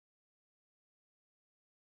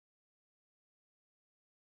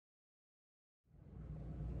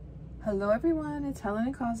Hello everyone, it's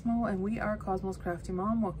Helen Cosmo and we are Cosmo's Crafty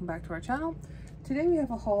Mom. Welcome back to our channel. Today we have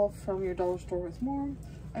a haul from your dollar store with more.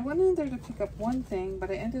 I went in there to pick up one thing, but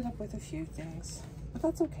I ended up with a few things, but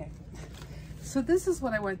that's okay. So this is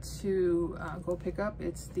what I went to go pick up.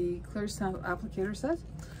 It's the clear stamp applicator set.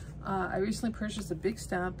 I recently purchased a big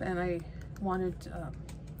stamp and I wanted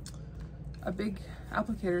a big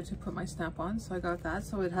applicator to put my stamp on, so I got that.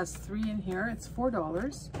 So it has 3 in here. It's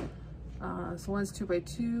 $4. So one's 2 by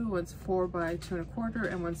 2, one's 4 by 2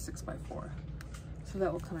 1/4, and one's 6 by 4. So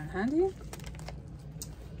that will come in handy.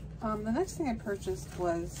 The next thing I purchased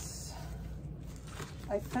was,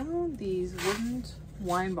 I found these wooden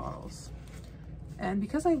wine bottles. And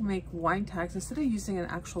because I make wine tags, instead of using an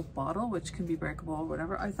actual bottle, which can be breakable or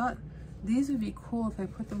whatever, I thought these would be cool if I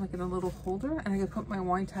put them like in a little holder and I could put my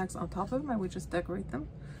wine tags on top of them. I would just decorate them.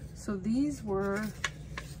 So these were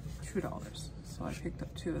 $2. So I picked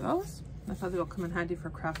up 2 of those. I thought they'll come in handy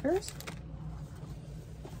for craft fairs.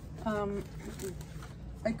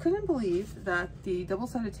 I couldn't believe that the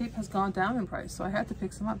double-sided tape has gone down in price, so I had to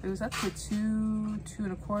pick some up. It was actually $2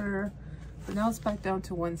 1/4, but now it's back down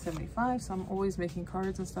to $1.75. So I'm always making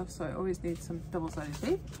cards and stuff, so I always need some double-sided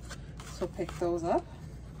tape. So pick those up.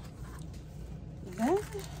 Then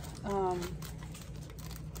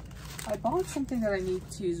I bought something that I need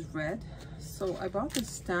to use red. So I bought this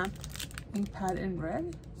stamp ink pad in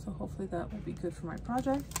red. So hopefully that will be good for my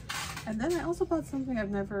project. And then I also bought something I've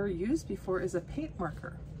never used before, is a paint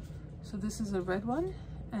marker. So this is a red one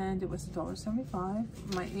and it was $1.75.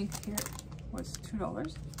 My ink here was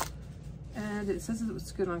 $2. And it says it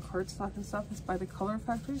was good on cardstock and stuff. It's by the Color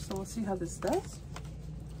Factory, so we'll see how this does.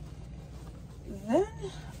 Then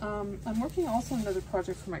I'm working also on another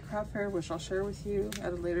project for my craft fair, which I'll share with you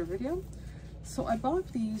at a later video. So I bought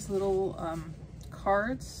these little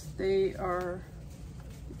cards. They are,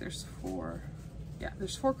 there's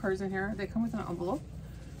 4 cards in here. They come with an envelope.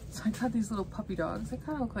 So I got these little puppy dogs. They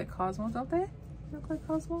kind of look like Cosmo, don't they? They look like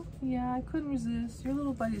Cosmo? Yeah, I couldn't resist. Your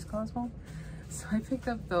little buddies, Cosmo. So I picked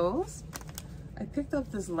up those. I picked up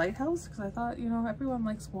this lighthouse because I thought, you know, everyone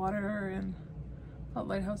likes water and I thought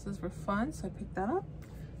lighthouses were fun. So I picked that up.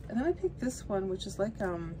 And then I picked this one, which is like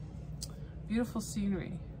beautiful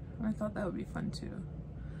scenery. And I thought that would be fun too.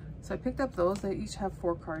 So I picked up those. They each have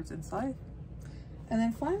 4 cards inside. And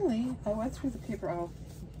then finally, I went through the paper. Oh,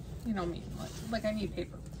 you know me, like I need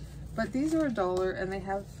paper. But these are $1 and they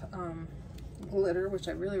have glitter, which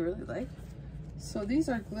I really, really like. So these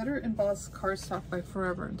are glitter embossed cardstock by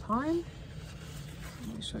Forever in Time.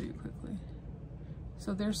 Let me show you quickly.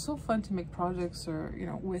 So they're so fun to make projects or, you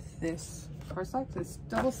know, with this cardstock. It's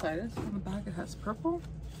double-sided. On the back it has purple.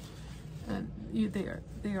 And they are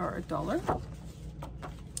 $1.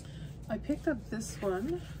 I picked up this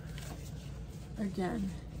one. Again,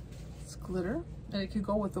 it's glitter, and it could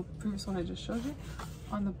go with the previous one I just showed you.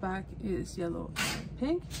 On the back is yellow and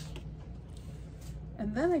pink.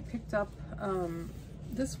 And then I picked up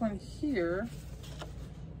this one here.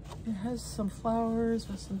 It has some flowers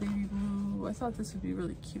with some baby blue. I thought this would be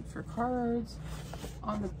really cute for cards.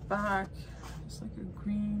 On the back, it's like a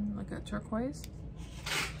green, like a turquoise.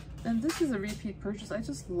 And this is a repeat purchase. I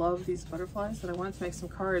just love these butterflies and I wanted to make some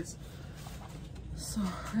cards. So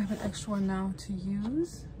I have an extra one now to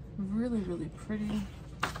use. Really, really pretty.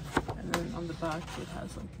 And then on the back it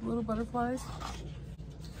has like little butterflies.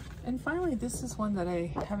 And finally, this is one that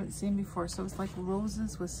I haven't seen before. So it's like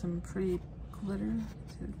roses with some pretty glitter.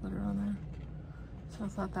 See the glitter on there? So I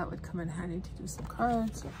thought that would come in handy to do some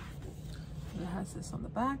cards. And it has this on the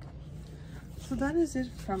back. So that is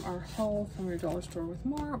it from our haul from your dollar store with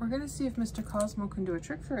more. We're gonna see if Mr. Cosmo can do a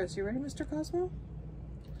trick for us. You ready, Mr. Cosmo?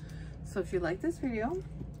 So if you like this video,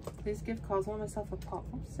 please give Cosmo and myself a paw.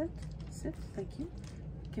 Oh, sit, thank you.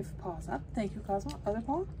 Give paws up, thank you, Cosmo. Other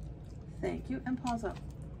paw, thank you, and paws up.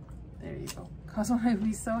 There you go. Cosmo and I would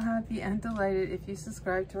be so happy and delighted if you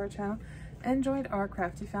subscribe to our channel and joined our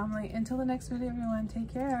crafty family. Until the next video, everyone, take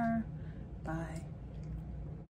care. Bye.